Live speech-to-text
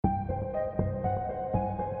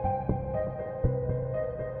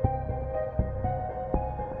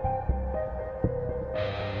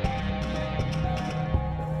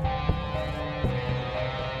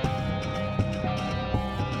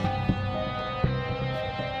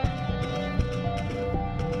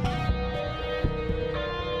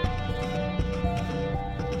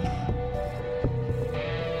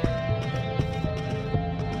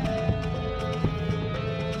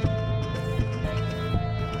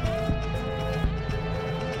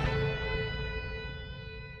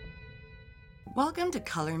Welcome to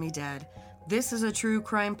Color Me Dead. This is a true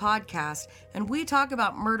crime podcast, and we talk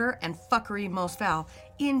about murder and fuckery most foul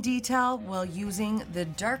in detail while using the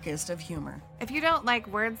darkest of humor. If you don't like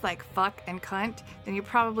words like fuck and cunt, then you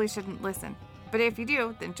probably shouldn't listen. But if you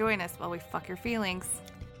do, then join us while we fuck your feelings.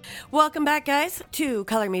 Welcome back, guys, to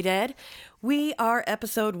Color Me Dead. We are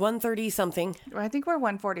episode 130-something. I think we're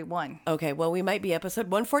 141. Okay, well, we might be episode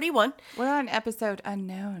 141. We're on episode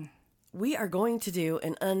unknown. We are going to do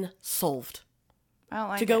an unsolved. I don't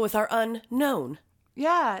like to go with our unknown.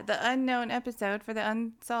 Yeah, the unknown episode for the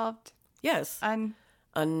unsolved. Yes. Yep,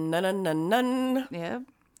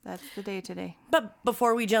 that's the day today. But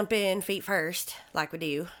before we jump in feet first, like we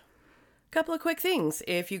do, a couple of quick things.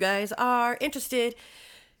 If you guys are interested,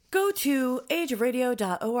 go to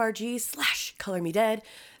ageofradio.org/colormedead.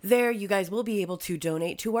 There, you guys will be able to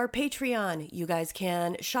donate to our Patreon. You guys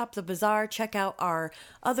can shop the bazaar, check out our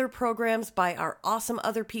other programs by our awesome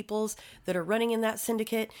other peoples that are running in that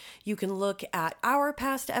syndicate. You can look at our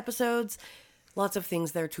past episodes. Lots of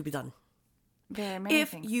things there to be done. Very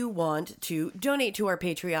amazing. If you want to donate to our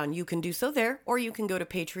Patreon, you can do so there, or you can go to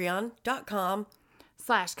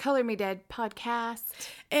patreon.com/colormedead podcast.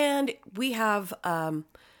 And we have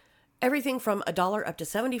everything from $1 up to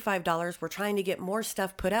 $75. We're trying to get more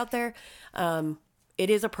stuff put out there. It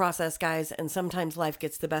is a process, guys, and sometimes life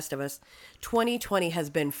gets the best of us. 2020 has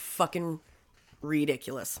been fucking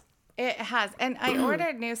ridiculous. It has. And I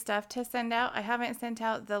ordered new stuff to send out. I haven't sent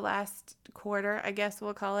out the last quarter, I guess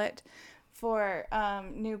we'll call it, for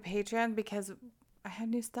new Patreon because I had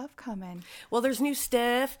new stuff coming. Well, there's new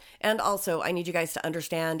stuff. And also, I need you guys to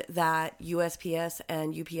understand that USPS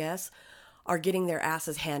and UPS are getting their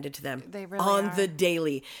asses handed to them. They really on are. The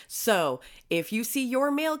daily. So if you see your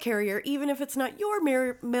mail carrier, even if it's not your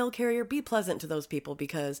mail carrier, be pleasant to those people,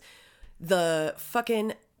 because the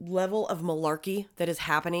fucking level of malarkey that is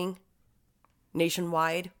happening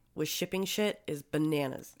nationwide with shipping shit is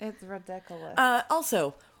bananas. It's ridiculous.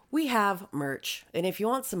 Also, we have merch. And if you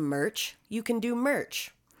want some merch, you can do merch.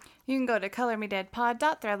 You can go to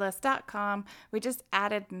colormedeadpod.threadless.com. We just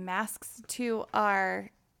added masks to our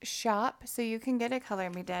shop, so you can get a Color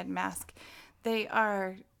Me Dead mask. They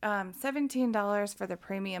are $17 for the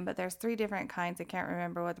premium, but there's 3 different kinds. I can't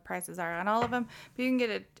remember what the prices are on all of them, but you can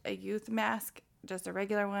get a youth mask, just a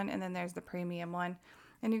regular one, and then there's the premium one.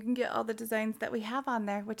 And you can get all the designs that we have on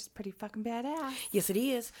there, which is pretty fucking badass. Yes, it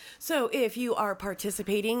is. So if you are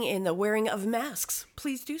participating in the wearing of masks,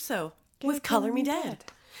 please do so with Color Me Dead.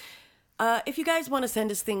 If you guys want to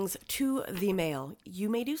send us things to the mail, you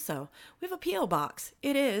may do so. We have a P.O. Box.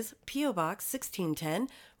 It is P.O. Box 1610,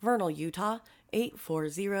 Vernal, Utah,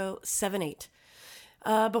 84078.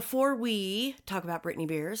 Before we talk about Brittany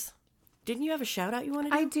Beers, didn't you have a shout out you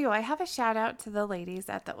wanted to do? I do. I have a shout out to the ladies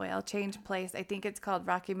at the oil change place. I think it's called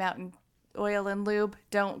Rocky Mountain Oil and Lube.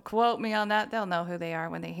 Don't quote me on that. They'll know who they are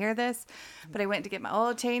when they hear this. But I went to get my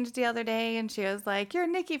oil changed the other day, and she was like, "You're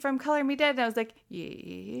Nikki from Color Me Dead." And I was like,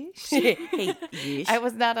 "Yeesh." Hey, yeesh. I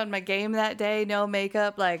was not on my game that day. No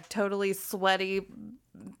makeup, like totally sweaty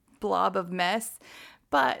blob of mess.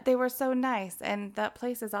 But they were so nice, and that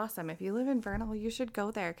place is awesome. If you live in Vernal, you should go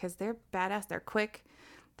there because they're badass. They're quick.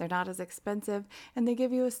 They're not as expensive, and they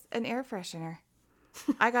give you an air freshener.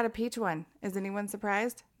 I got a peach one. Is anyone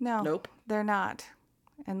surprised? No. Nope. They're not.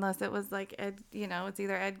 Unless it was like, it's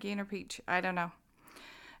either Ed Gein or peach. I don't know.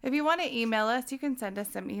 If you want to email us, you can send us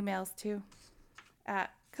some emails too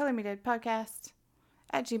at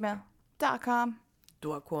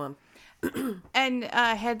colormedeadpodcast@gmail.com. And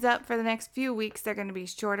heads up, for the next few weeks, they're going to be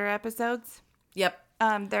shorter episodes. Yep.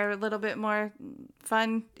 They're a little bit more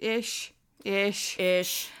fun-ish. As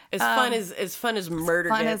fun as murder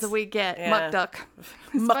fun gets. as we get. Yeah. Muck duck.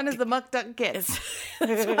 As fun as the muck duck gets.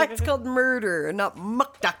 That's why it's called murder, not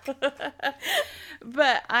muck duck.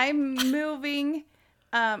 But I'm moving.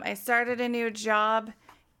 I started a new job,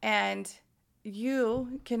 and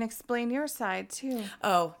you can explain your side too.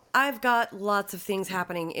 Oh, I've got lots of things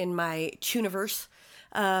happening in my Tuniverse.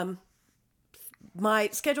 My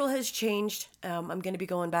schedule has changed. I'm going to be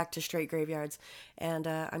going back to straight graveyards, and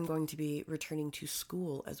I'm going to be returning to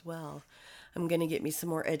school as well. I'm going to get me some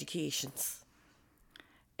more educations.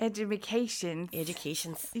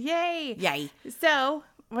 Educations. Yay! Yay. So,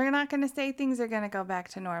 we're not going to say things are going to go back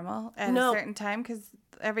to normal at a certain time, because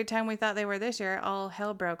every time we thought they were this year, all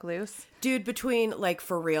hell broke loose. Dude, between, like,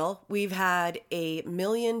 for real, we've had a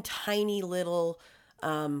million tiny little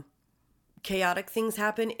chaotic things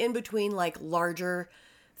happen in between, like, larger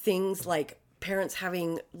things like parents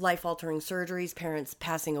having life-altering surgeries, parents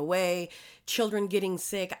passing away, children getting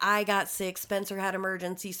sick. I got sick. Spencer had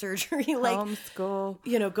emergency surgery. Like, homeschool.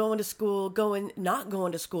 you know, going to school, not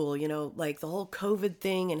going to school, you know, like the whole COVID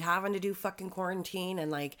thing and having to do fucking quarantine.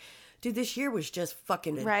 And like, dude, this year was just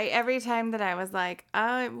fucking... Right. Every time that I was like,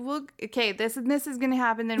 okay, this is going to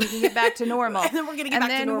happen, then we can get back to normal. And then we're going to get back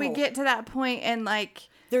to normal. And then we get to that point and like...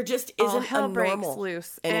 There just isn't hell a breaks normal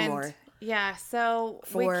loose anymore. And, yeah, so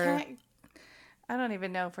we can't... I don't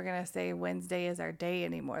even know if we're going to say Wednesday is our day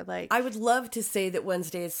anymore. Like, I would love to say that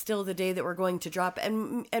Wednesday is still the day that we're going to drop,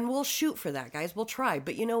 and we'll shoot for that, guys. We'll try.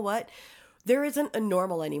 But you know what? There isn't a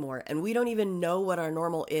normal anymore, and we don't even know what our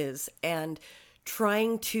normal is. And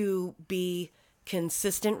trying to be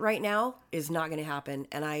consistent right now is not going to happen.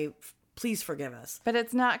 And please forgive us. But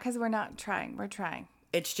it's not because we're not trying. We're trying.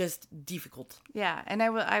 It's just difficult. Yeah, and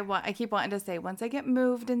I keep wanting to say once I get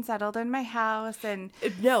moved and settled in my house and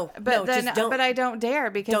but I don't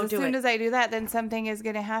dare because as soon it. as I do that, then something is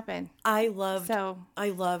going to happen. I loved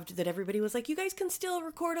that everybody was like, you guys can still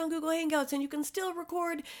record on Google Hangouts and you can still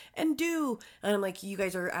record and do. And I'm like, you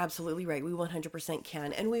guys are absolutely right. We 100%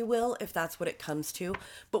 can, and we will if that's what it comes to.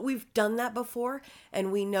 But we've done that before,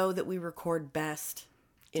 and we know that we record best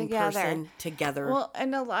in person together. Well,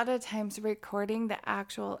 and a lot of times recording, the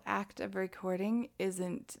actual act of recording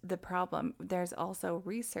isn't the problem. There's also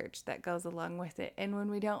research that goes along with it. And when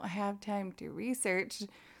we don't have time to research,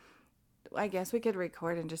 I guess we could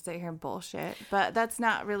record and just sit here and bullshit. But that's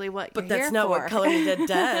not really what you're here for. But that's not what Color Me Dead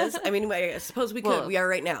does. I mean, I suppose we could. Well, we are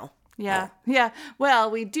right now. Yeah. Yeah. Well,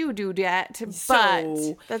 we do that,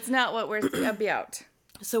 but that's not what we're about.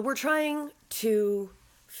 So we're trying to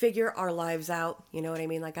figure our lives out, you know what I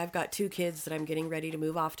mean? Like, I've got 2 kids that I'm getting ready to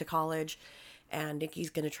move off to college, and Nikki's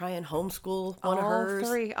going to try and homeschool one of hers.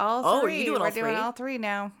 All 3. Are you doing all 3? We're doing all 3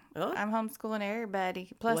 now. Oh. I'm homeschooling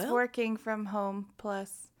everybody, plus working from home,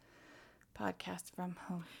 plus podcast from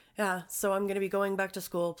home. Yeah, so I'm going to be going back to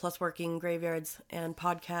school, plus working graveyards and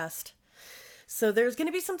podcast. So there's going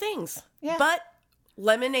to be some things. Yeah. But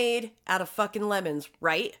lemonade out of fucking lemons,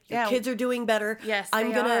 right? Your kids are doing better. Yes,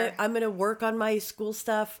 I'm gonna work on my school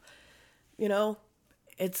stuff. You know,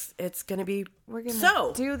 it's gonna be. We're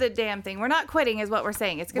gonna do the damn thing. We're not quitting, is what we're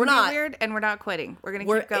saying. It's gonna be weird, and we're not quitting. We're gonna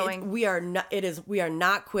keep going. We are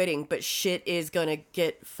not quitting, but shit is gonna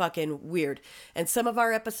get fucking weird, and some of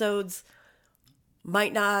our episodes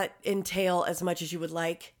might not entail as much as you would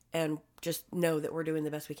like, and just know that we're doing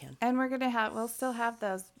the best we can. And we'll still have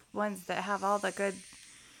those ones that have all the good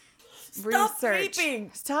research.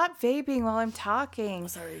 Stop vaping while I'm talking.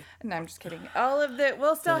 Sorry. No, I'm just kidding.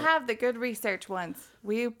 We'll still have the good research ones.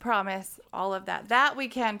 We promise all of that. That we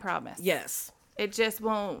can promise. Yes. It just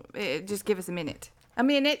won't. Just give us a minute. A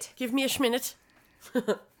minute. Give me a schminute.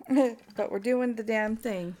 But we're doing the damn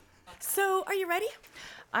thing. So, are you ready?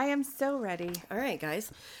 I am so ready. All right,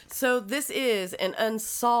 guys. So this is an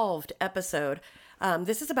unsolved episode.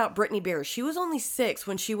 This is about Brittany Beers. She was only 6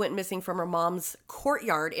 when she went missing from her mom's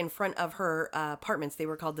courtyard in front of her apartments. They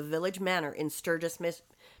were called the Village Manor in Sturgis,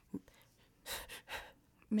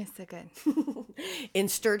 Michigan. In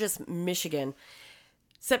Sturgis, Michigan.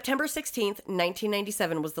 September 16th,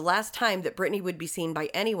 1997 was the last time that Brittany would be seen by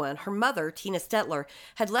anyone. Her mother, Tina Stetler,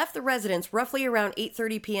 had left the residence roughly around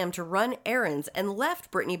 8:30 p.m. to run errands and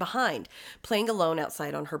left Brittany behind, playing alone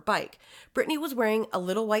outside on her bike. Brittany was wearing a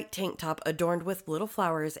little white tank top adorned with little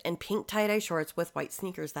flowers and pink tie-dye shorts with white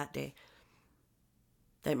sneakers that day.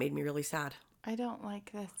 That made me really sad. I don't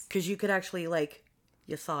like this. Because you could actually,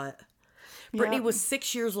 you saw it. Brittany was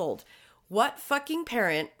 6 years old. What fucking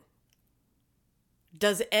parent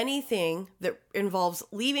does anything that involves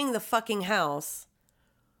leaving the fucking house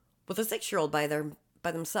with a 6-year-old by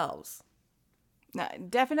themselves? No,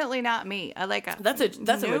 definitely not me. That's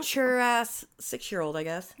a mature ass 6-year-old, I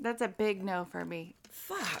guess. That's a big no for me.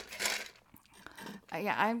 Fuck.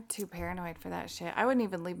 Yeah, I'm too paranoid for that shit. I wouldn't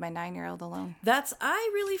even leave my 9-year-old alone. I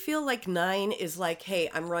really feel like 9 is like, hey,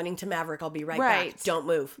 I'm running to Maverick. I'll be right back. Don't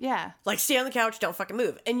move. Yeah. Like, stay on the couch. Don't fucking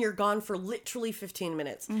move. And you're gone for literally 15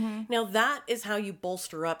 minutes. Mm-hmm. Now, that is how you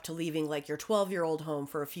bolster up to leaving, your 12-year-old home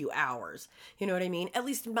for a few hours. You know what I mean? At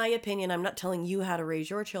least in my opinion, I'm not telling you how to raise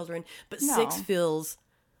your children, but 6 feels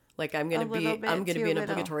like I'm going to be an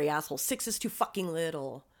obligatory asshole. 6 is too fucking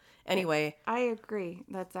little. Anyway. I agree.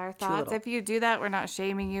 That's our thoughts. If you do that, we're not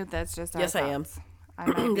shaming you. That's just our thoughts. Yes,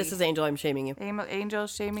 I am. This is Angel. I'm shaming you. Angel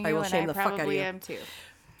shaming you, I will shame the fuck out of you. Probably am too.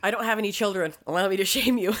 I don't have any children. Allow me to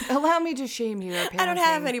shame you. Allow me to shame you. I don't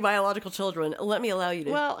have any biological children. Let me allow you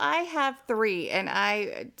to. Well, I have 3, and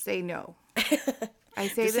I say no. I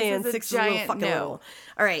say this is a giant no.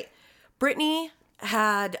 All right. Brittany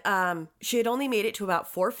she had only made it to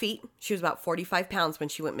about 4 feet. She was about 45 pounds when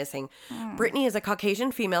she went missing. Brittany is a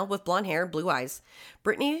Caucasian female with blonde hair and blue eyes.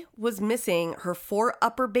 Brittany was missing her 4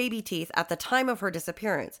 upper baby teeth at the time of her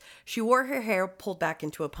disappearance. She wore her hair pulled back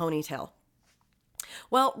into a ponytail.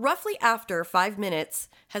 Well, roughly after 5 minutes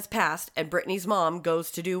has passed and Brittany's mom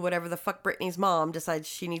goes to do whatever the fuck Brittany's mom decides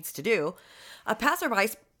she needs to do, a passerby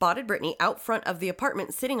spotted Brittany out front of the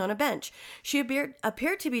apartment sitting on a bench. She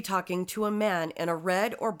appeared to be talking to a man in a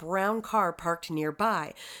red or brown car parked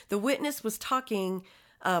nearby. The witness was walking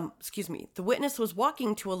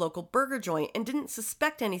to a local burger joint and didn't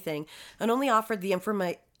suspect anything and only offered the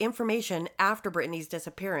information after Brittany's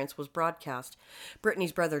disappearance was broadcast.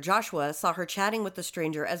 Brittany's brother Joshua saw her chatting with the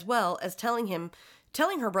stranger as well as telling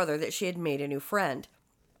her brother that she had made a new friend.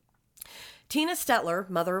 Tina Stetler,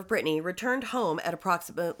 mother of Brittany, returned home at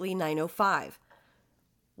approximately 9:05.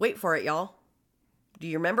 Wait for it, y'all. Do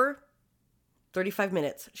you remember? 35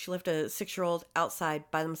 minutes. She left a 6-year-old outside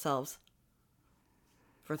by themselves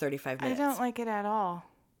for 35 minutes. I don't like it at all.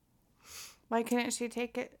 Why couldn't she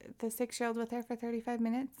take the 6-year-old with her for 35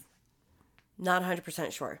 minutes? Not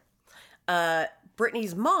 100% sure.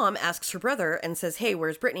 Brittany's mom asks her brother and says, "Hey,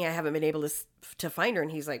 where's Brittany? I haven't been able to find her."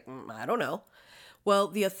 And he's like, "I don't know." Well,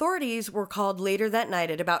 the authorities were called later that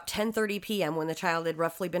night at about 10:30 p.m. when the child had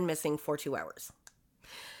roughly been missing for 2 hours.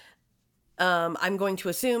 I'm going to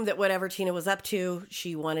assume that whatever Tina was up to,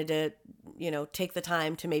 she wanted to, take the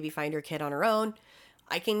time to maybe find her kid on her own.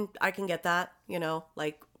 I can get that,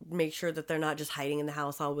 like make sure that they're not just hiding in the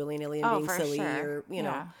house all willy-nilly and being silly or,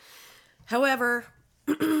 know. Located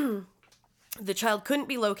the child couldn't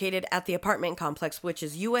be located at the apartment complex, which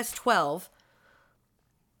is US 12.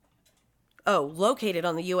 Located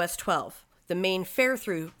on the US 12, the main fare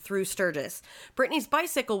through Sturgis. Brittany's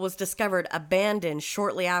bicycle was discovered abandoned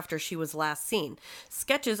shortly after she was last seen.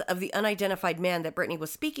 Sketches of the unidentified man that Brittany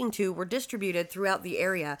was speaking to were distributed throughout the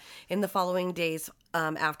area in the following days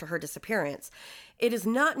after her disappearance. It is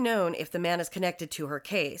not known if the man is connected to her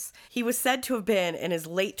case. He was said to have been in his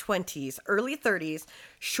late 20s, early 30s,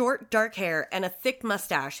 short, dark hair, and a thick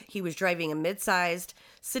mustache. He was driving a mid-sized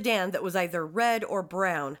sedan that was either red or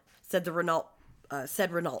brown, said Renault.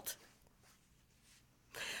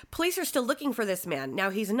 Police are still looking for this man.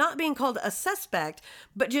 Now, he's not being called a suspect,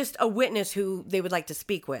 but just a witness who they would like to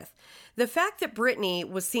speak with. The fact that Brittany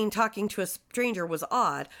was seen talking to a stranger was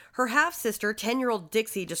odd. Her half-sister, 10-year-old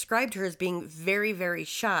Dixie, described her as being very, very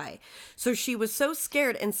shy. So she was so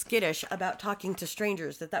scared and skittish about talking to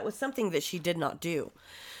strangers that was something that she did not do.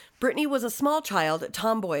 Brittany was a small child,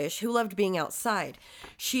 tomboyish, who loved being outside.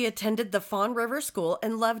 She attended the Fawn River School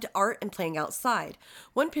and loved art and playing outside.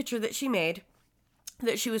 One picture that she made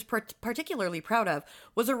that she was particularly proud of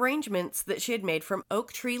was arrangements that she had made from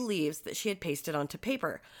oak tree leaves that she had pasted onto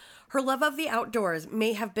paper. Her love of the outdoors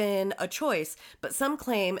may have been a choice, but some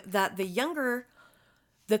claim that the youngster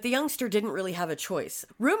didn't really have a choice.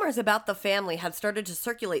 Rumors about the family had started to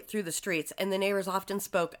circulate through the streets, and the neighbors often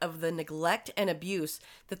spoke of the neglect and abuse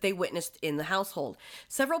that they witnessed in the household.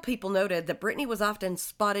 Several people noted that Brittany was often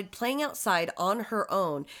spotted playing outside on her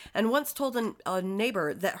own, and once told a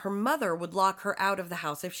neighbor that her mother would lock her out of the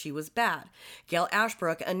house if she was bad. Gail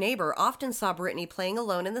Ashbrook, a neighbor, often saw Brittany playing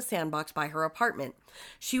alone in the sandbox by her apartment.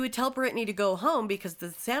 She would tell Brittany to go home because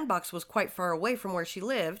the sandbox was quite far away from where she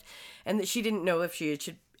lived, and that she didn't know if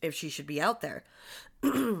she should be out there.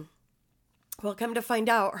 Well, come to find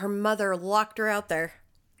out, her mother locked her out there.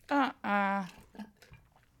 Because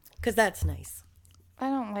that's nice. I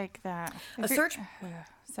don't like that.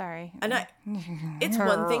 Sorry. And it's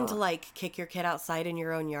one thing to, kick your kid outside in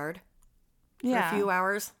your own yard for a few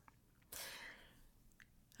hours.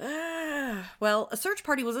 Well, a search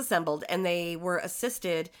party was assembled, and they were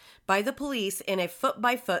assisted by the police in a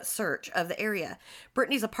foot-by-foot search of the area.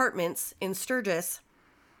 Brittany's apartments in Sturgis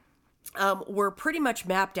were pretty much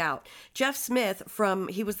mapped out. Jeff Smith,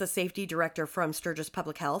 he was the safety director from Sturgis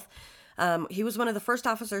Public Health. He was one of the first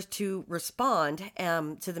officers to respond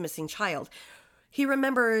to the missing child. He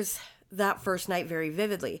remembers that first night very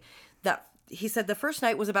vividly. He said the first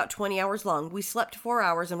night was about 20 hours long. We slept 4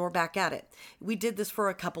 hours and we're back at it. We did this for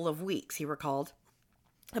a couple of weeks, he recalled.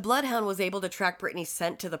 A bloodhound was able to track Brittany's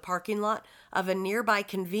scent to the parking lot of a nearby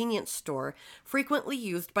convenience store frequently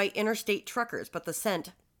used by interstate truckers, but the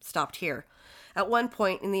scent stopped here. At one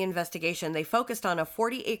point in the investigation, they focused on a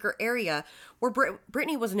 40-acre area where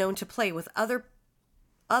Brittany was known to play with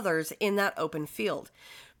others in that open field,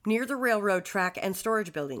 near the railroad track and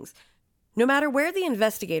storage buildings. No matter where the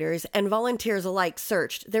investigators and volunteers alike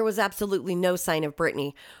searched, there was absolutely no sign of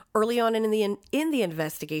Brittany. Early on in the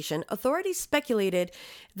investigation, authorities speculated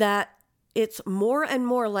that it's more and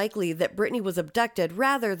more likely that Brittany was abducted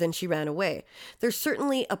rather than she ran away. There's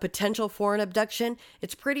certainly a potential for an abduction.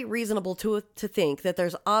 It's pretty reasonable to think that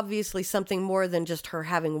there's obviously something more than just her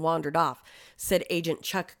having wandered off, said Agent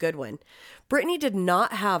Chuck Goodwin. Brittany did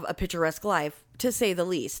not have a picturesque life, to say the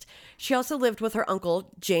least. She also lived with her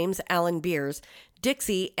uncle, James Allen Beers.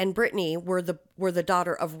 Dixie and Brittany were the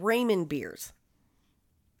daughter of Raymond Beers.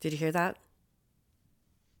 Did you hear that?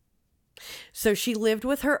 So she lived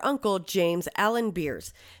with her uncle, James Allen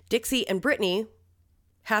Beers. Dixie and Brittany,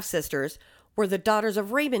 half-sisters, were the daughters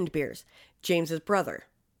of Raymond Beers, James's brother,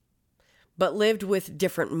 but lived with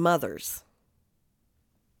different mothers.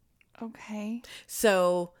 Okay.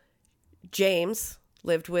 So James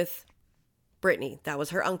lived with Brittany. That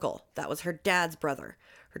was her uncle. That was her dad's brother.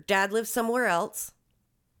 Her dad lived somewhere else,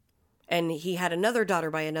 and he had another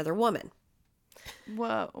daughter by another woman.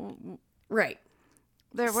 Whoa. Right.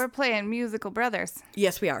 We're playing musical brothers.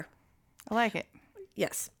 Yes, we are. I like it.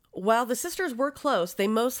 Yes. While the sisters were close, they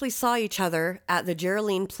mostly saw each other at the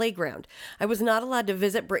Geraldine playground. I was not allowed to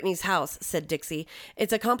visit Brittany's house, said Dixie.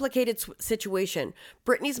 It's a complicated situation.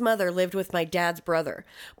 Brittany's mother lived with my dad's brother.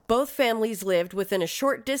 Both families lived within a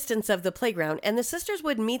short distance of the playground, and the sisters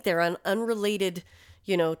would meet there on unrelated,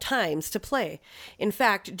 times to play. In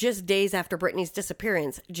fact, just days after Brittany's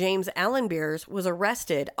disappearance, James Allen Beers was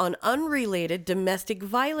arrested on unrelated domestic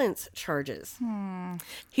violence charges.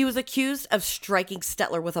 He was accused of striking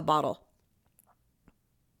Stetler with a bottle.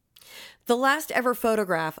 The last ever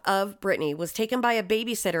photograph of Brittany was taken by a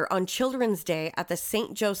babysitter on Children's Day at the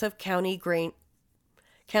St. Joseph County Grange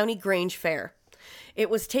Fair. It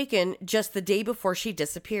was taken just the day before she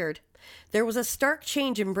disappeared. There was a stark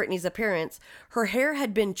change in Brittany's appearance. Her hair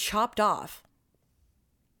had been chopped off.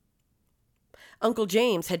 Uncle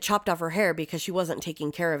James had chopped off her hair because she wasn't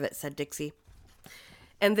taking care of it, said Dixie.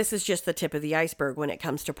 And this is just the tip of the iceberg when it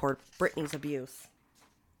comes to poor Brittany's abuse.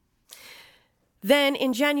 Then,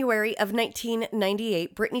 in January of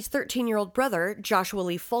 1998, Brittany's 13-year-old brother, Joshua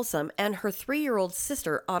Lee Folsom, and her 3-year-old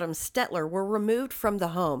sister, Autumn Stetler, were removed from the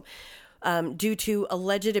home due to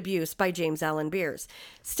alleged abuse by James Allen Beers.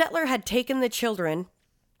 Stetler had taken the children,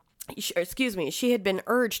 she had been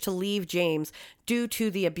urged to leave James due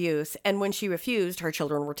to the abuse, and when she refused, her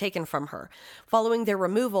children were taken from her. Following their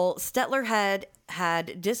removal, Stetler had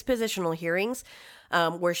dispositional hearings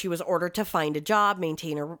where she was ordered to find a job,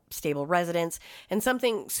 maintain a stable residence, and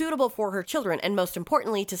something suitable for her children, and most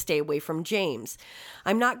importantly, to stay away from James.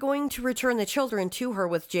 I'm not going to return the children to her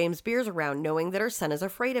with James Beers around, knowing that her son is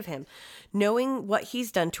afraid of him, knowing what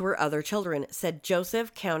he's done to her other children, said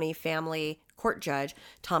Joseph County Family Court Judge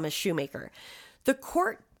Thomas Shoemaker. The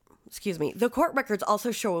court records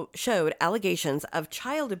also showed allegations of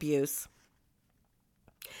child abuse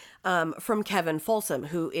from Kevin Folsom,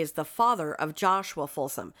 who is the father of Joshua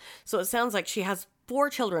Folsom. So it sounds like she has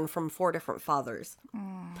 4 children from 4 different fathers.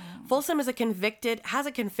 Folsom has a convicted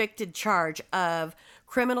charge of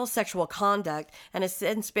criminal sexual conduct and has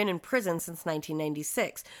since been in prison since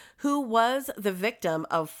 1996. Who was the victim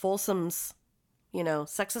of Folsom's,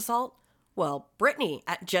 sex assault? Well, Brittany,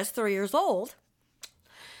 at just 3 years old.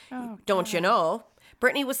 Oh, don't you know?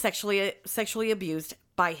 Brittany was sexually abused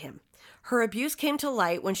by him. Her abuse came to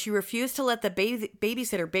light when she refused to let the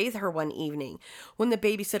babysitter bathe her one evening. When the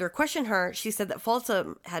babysitter questioned her, she said that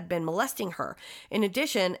Folsom had been molesting her. In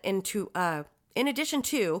addition to an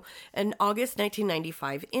August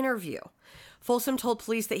 1995 interview. Folsom told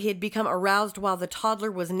police that he had become aroused while the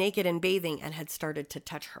toddler was naked and bathing and had started to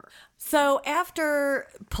touch her. So after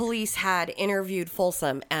police had interviewed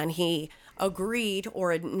Folsom and he admitted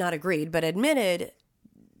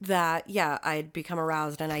that, yeah, I'd become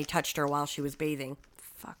aroused and I touched her while she was bathing.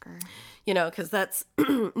 Fucker. Because that's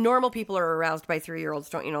normal people are aroused by 3-year-olds,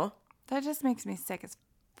 don't you know? That just makes me sick as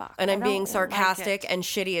fuck. And I'm being sarcastic and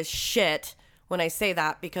shitty as shit when I say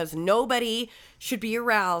that, because nobody should be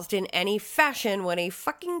aroused in any fashion when a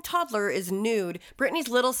fucking toddler is nude. Brittany's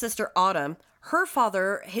little sister Autumn, her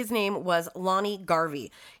father, his name was Lonnie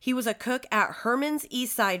Garvey. He was a cook at Herman's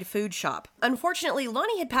East Side food shop. Unfortunately,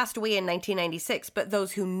 Lonnie had passed away in 1996, but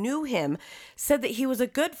those who knew him said that he was a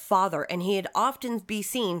good father and he had often be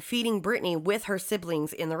seen feeding Brittany with her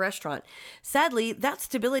siblings in the restaurant. Sadly, that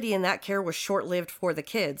stability and that care was short-lived for the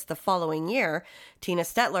kids. The following year, Tina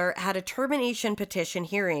Stetler had a termination petition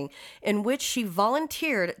hearing in which she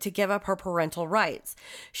volunteered to give up her parental rights.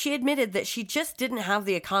 She admitted that she just didn't have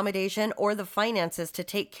the accommodation or the finances to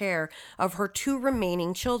take care of her 2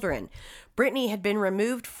 remaining children. Brittany had been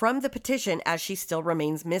removed from the petition as she still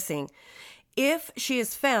remains missing. If she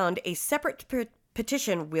is found, a separate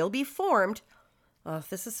petition will be formed. Oh,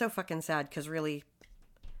 this is so fucking sad because really,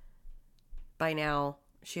 by now,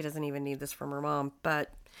 she doesn't even need this from her mom.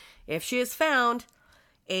 But if she is found,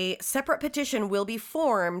 a separate petition will be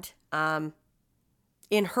formed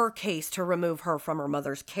in her case to remove her from her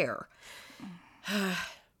mother's care.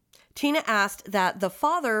 Tina asked that the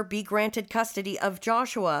father be granted custody of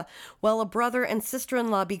Joshua, while a brother and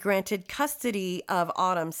sister-in-law be granted custody of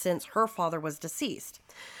Autumn since her father was deceased.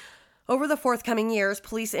 Over the forthcoming years,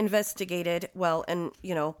 police investigated, and,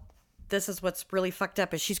 this is what's really fucked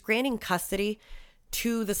up, is she's granting custody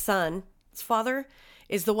to the son's father,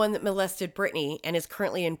 is the one that molested Brittany and is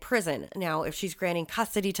currently in prison. Now, if she's granting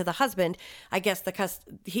custody to the husband, I guess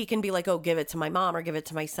he can be like, oh, give it to my mom or give it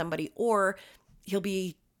to my somebody, or he'll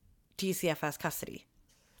be DCFS custody.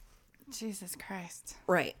 Jesus Christ.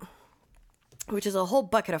 Right. Which is a whole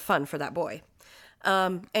bucket of fun for that boy.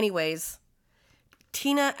 Anyways,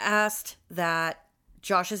 Tina asked that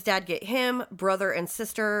Josh's dad get him, brother and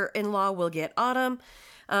sister-in-law will get Autumn.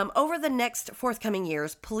 Over the next forthcoming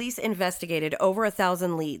years, police investigated over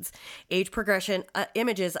 1,000 leads. Age progression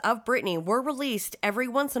images of Brittany were released every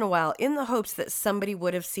once in a while in the hopes that somebody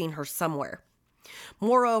would have seen her somewhere.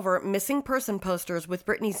 Moreover, missing person posters with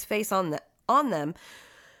Brittany's face on them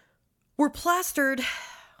were plastered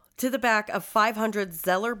to the back of 500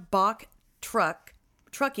 Zeller Bach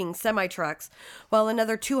trucking semi-trucks, while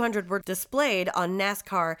another 200 were displayed on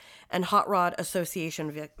NASCAR and Hot Rod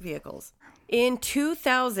Association vehicles. In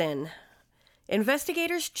 2000,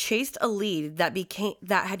 investigators chased a lead that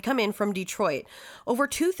had come in from Detroit. Over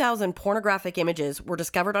 2,000 pornographic images were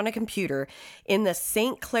discovered on a computer in the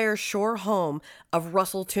St. Clair Shore home of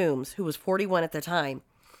Russell Toombs, who was 41 at the time.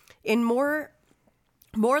 In more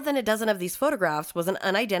than a dozen of these photographs was an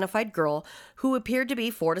unidentified girl who appeared to be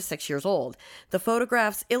 4 to 6 years old. The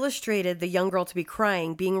photographs illustrated the young girl to be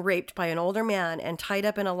crying, being raped by an older man, and tied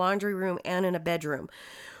up in a laundry room and in a bedroom.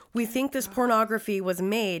 We think this pornography was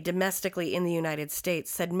made domestically in the United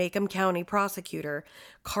States, said Macomb County prosecutor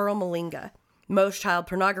Carl Malinga. Most child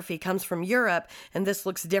pornography comes from Europe, and this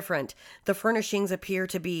looks different. The furnishings appear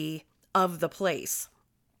to be of the place.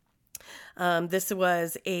 This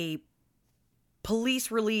was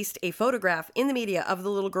police released a photograph in the media of the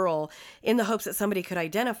little girl in the hopes that somebody could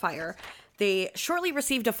identify her. They shortly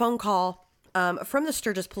received a phone call from the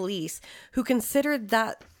Sturgis police, who considered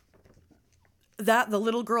that the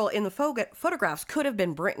little girl in the photographs could have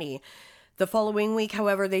been Brittany. The following week,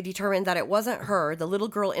 however, they determined that it wasn't her. The little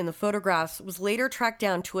girl in the photographs was later tracked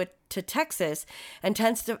down to Texas and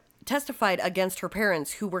testified against her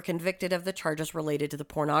parents, who were convicted of the charges related to the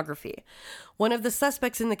pornography. One of the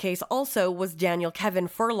suspects in the case also was Daniel Kevin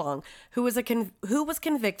Furlong, who was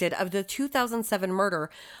convicted of the 2007 murder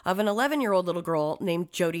of an 11-year-old little girl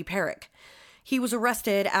named Jodi Perick. He was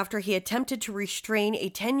arrested after he attempted to restrain a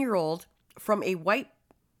 10-year-old from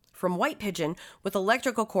White Pigeon with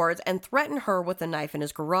electrical cords and threatened her with a knife in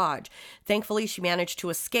his garage. Thankfully, she managed to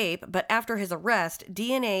escape, but after his arrest,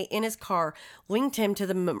 DNA in his car linked him to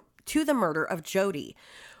the murder of Jodi.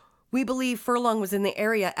 We believe Furlong was in the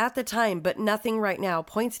area at the time, but nothing right now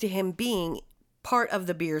points to him being part of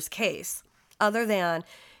the Beers case, other than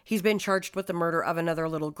he's been charged with the murder of another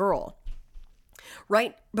little girl.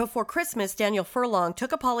 Right before Christmas, Daniel Furlong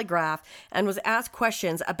took a polygraph and was asked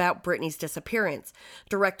questions about Brittany's disappearance.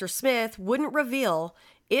 Director Smith wouldn't reveal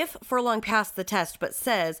if Furlong passed the test, but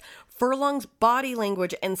says Furlong's body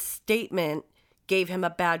language and statement gave him a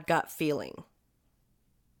bad gut feeling.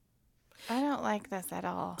 I don't like this at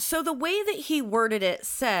all. So the way that he worded it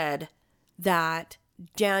said that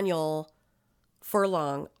Daniel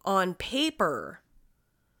Furlong on paper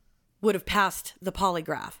would have passed the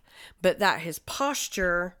polygraph, but that his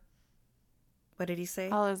posture, what did he say?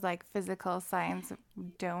 All his physical signs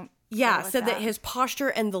don't. Yeah, said that his posture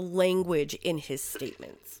and the language in his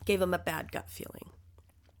statements gave him a bad gut feeling.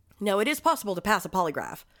 Now, it is possible to pass a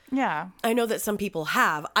polygraph. Yeah. I know that some people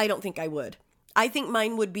have. I don't think I would. I think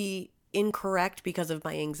mine would be incorrect because of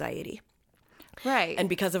my anxiety. Right. And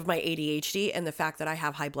because of my ADHD and the fact that I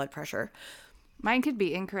have high blood pressure. Mine could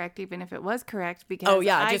be incorrect even if it was correct because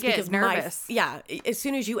I get because nervous. As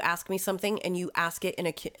soon as you ask me something and you ask it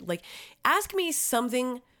in ask me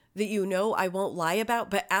something that I won't lie about,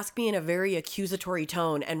 but ask me in a very accusatory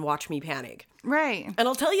tone and watch me panic. Right. And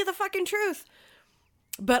I'll tell you the fucking truth.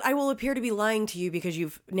 But I will appear to be lying to you because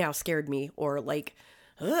you've now scared me or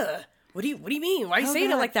what do you mean? Why are you saying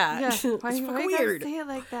it like that? Yeah. It's fucking weird. Say it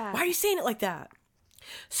like that? Why are you saying it like that?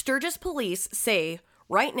 Sturgis police say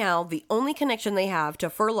right now, the only connection they have to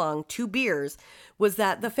Furlong, to Beers, was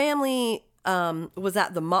that the family was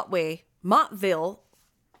at the Mottville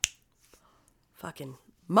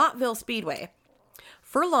Speedway.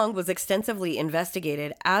 Furlong was extensively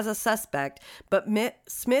investigated as a suspect, but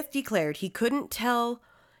Smith declared he couldn't tell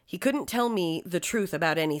He couldn't tell me the truth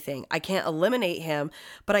about anything. I can't eliminate him,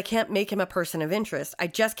 but I can't make him a person of interest. I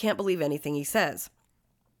just can't believe anything he says.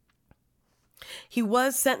 He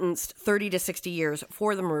was sentenced 30 to 60 years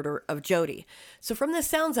for the murder of Jody. So from the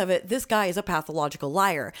sounds of it, this guy is a pathological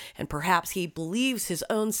liar, and perhaps he believes his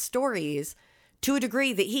own stories to a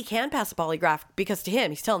degree that he can pass a polygraph, because to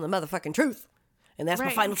him, he's telling the motherfucking truth. And that's my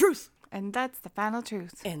final truth. And that's the final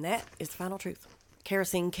truth. And that is the final truth.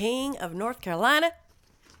 Kerosene King of North Carolina.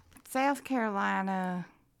 South Carolina.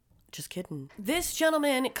 Just kidding. This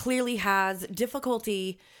gentleman clearly has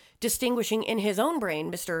difficulty distinguishing in his own brain.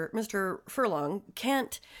 Mr. Furlong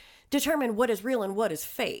can't determine what is real and what is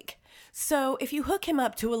fake. So if you hook him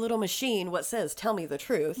up to a little machine what says, tell me the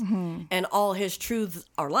truth, and all his truths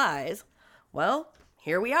are lies, well,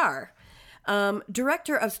 here we are.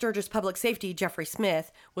 Director of Sturgis Public Safety, Jeffrey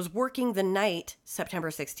Smith, was working the night, September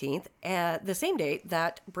 16th, the same date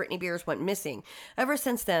that Brittany Beers went missing. Ever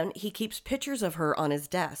since then, he keeps pictures of her on his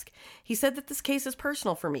desk. He said that this case is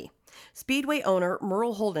personal for me. Speedway owner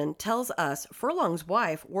Merle Holden tells us Furlong's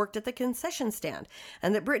wife worked at the concession stand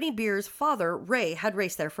and that Brittany Beers' father, Ray, had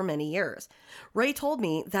raced there for many years. Ray told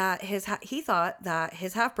me that he thought that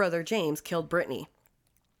his half-brother James killed Brittany.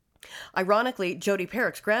 Ironically, Jody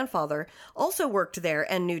Perrick's grandfather also worked there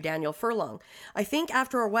and knew Daniel Furlong. I think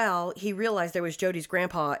after a while, he realized I was Jody's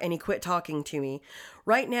grandpa and he quit talking to me.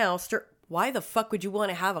 Right now, why the fuck would you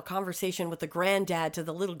want to have a conversation with the granddad to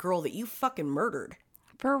the little girl that you fucking murdered?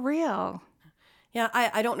 For real. Yeah,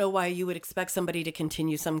 I don't know why you would expect somebody to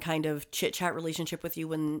continue some kind of chit-chat relationship with you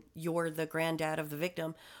when you're the granddad of the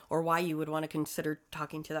victim, or why you would want to consider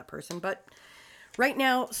talking to that person, but... Right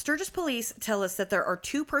now, Sturgis police tell us that there are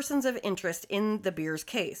 2 persons of interest in the Beers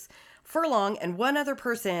case, Furlong and one other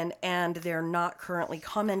person, and they're not currently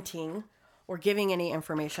commenting or giving any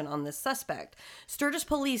information on this suspect. Sturgis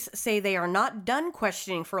police say they are not done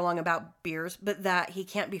questioning Furlong about Beers, but that he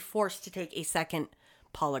can't be forced to take a second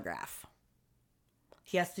polygraph.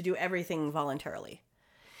 He has to do everything voluntarily.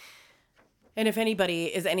 And if anybody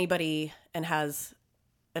is anybody and has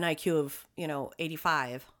an IQ of,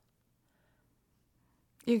 85...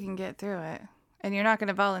 You can get through it. And you're not going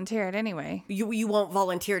to volunteer it anyway. You won't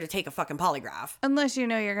volunteer to take a fucking polygraph. Unless you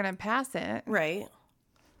know you're going to pass it. Right.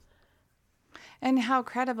 And how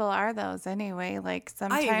credible are those anyway? Like,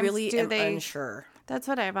 sometimes I really am unsure. That's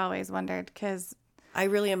what I've always wondered, because... I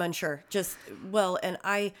really am unsure. And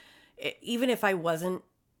even if I wasn't,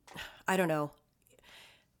 I don't know.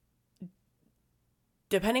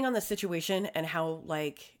 Depending on the situation and how,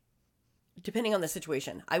 depending on the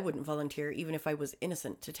situation, I wouldn't volunteer even if I was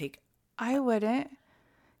innocent to take. I wouldn't,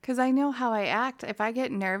 because I know how I act. If I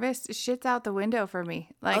get nervous, shit's out the window for me.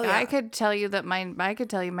 I could tell you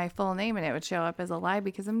my full name and it would show up as a lie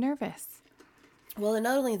because I'm nervous. Well, and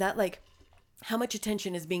not only that, how much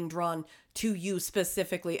attention is being drawn to you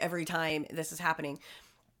specifically every time this is happening?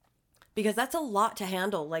 Because that's a lot to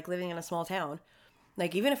handle, living in a small town.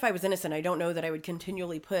 Even if I was innocent, I don't know that I would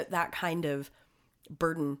continually put that kind of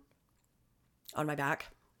burden on my back.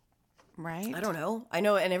 Right. I don't know. I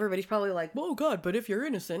know, and everybody's probably like, "Oh God!" But if you're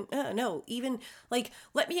innocent, no. Even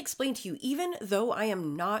let me explain to you. Even though I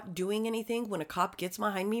am not doing anything, when a cop gets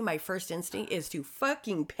behind me, my first instinct is to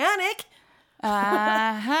fucking panic. And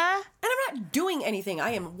I'm not doing anything.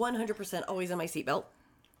 I am 100% always in my seatbelt.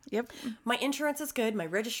 Yep. My insurance is good. My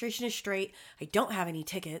registration is straight. I don't have any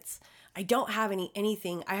tickets. I don't have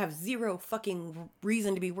anything. I have zero fucking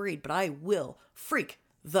reason to be worried. But I will freak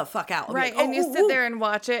the fuck out. I'm right. And you sit there and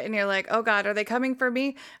watch it and you're like, oh God, are they coming for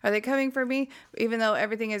me? Are they coming for me? Even though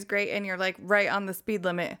everything is great and you're right on the speed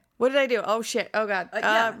limit. What did I do? Oh shit. Oh God.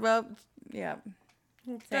 Yeah. Well, yeah.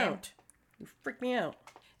 Don't. You freak me out.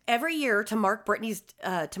 Every year to mark Brittany's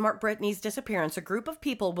disappearance, a group of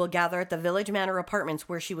people will gather at the Village Manor Apartments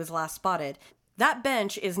where she was last spotted. That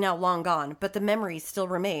bench is now long gone, but the memories still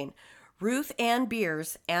remain. Ruth Ann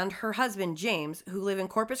Beers and her husband, James, who live in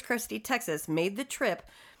Corpus Christi, Texas, made the trip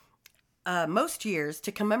most years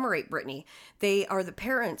to commemorate Brittany. They are the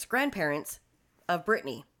grandparents of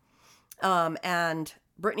Brittany. And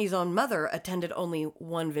Brittany's own mother attended only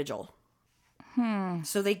one vigil.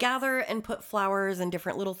 So they gather and put flowers and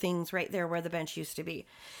different little things right there where the bench used to be.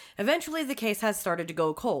 Eventually, the case has started to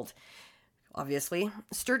go cold. Obviously,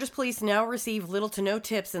 Sturgis police now receive little to no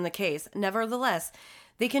tips in the case. Nevertheless,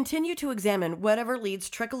 they continue to examine whatever leads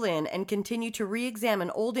trickle in and continue to re-examine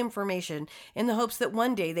old information in the hopes that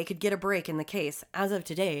one day they could get a break in the case. As of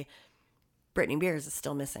today, Brittany Beers is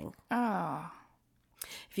still missing. Oh.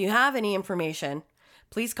 If you have any information,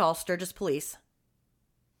 please call Sturgis Police.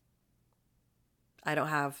 I don't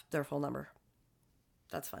have their full number.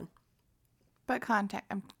 That's fun. But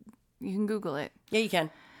contact, you can Google it. Yeah, you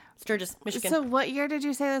can. Sturgis, Michigan. So what year did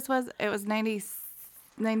you say this was? It was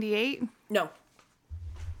 98? No.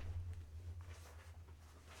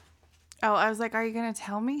 Oh, I was like, are you going to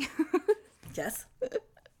tell me? Yes.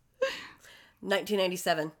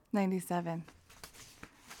 1997. 97.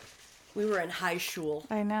 We were in high school.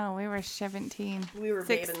 I know. We were 17. We were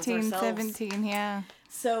 16, babins ourselves. 17, yeah.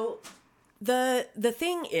 So the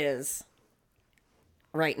thing is,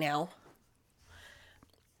 right now,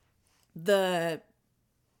 the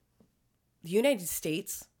United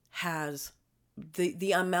States has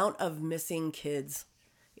the amount of missing kids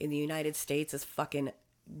in the United States is fucking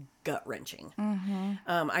gut-wrenching.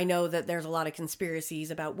 I know that there's a lot of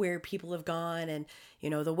conspiracies about where people have gone, and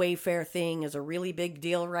the Wayfair thing is a really big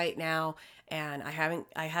deal right now, and I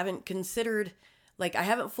haven't considered, like, I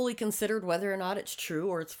haven't fully considered whether or not it's true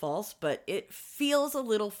or it's false, but it feels a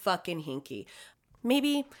little fucking hinky.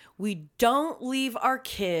 Maybe we don't leave our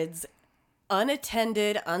kids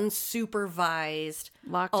unattended, unsupervised,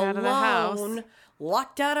 Locked out of the house.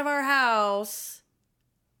 Locked out of our house.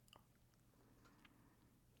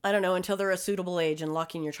 I don't know, until they're a suitable age, and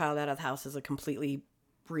locking your child out of the house is a completely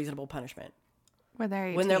reasonable punishment. When they're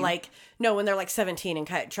 18. When they're like 17 and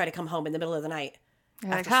try to come home in the middle of the night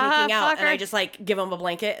You're after like, sneaking out, and fucker. I just like give them a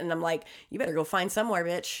blanket, and I'm like, you better go find somewhere,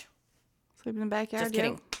 bitch. Sleep in the backyard. Just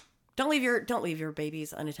kidding. Don't leave your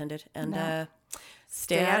babies unattended, and No.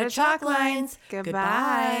 stay out of chalk lines.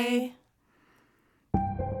 Goodbye.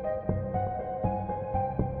 Goodbye.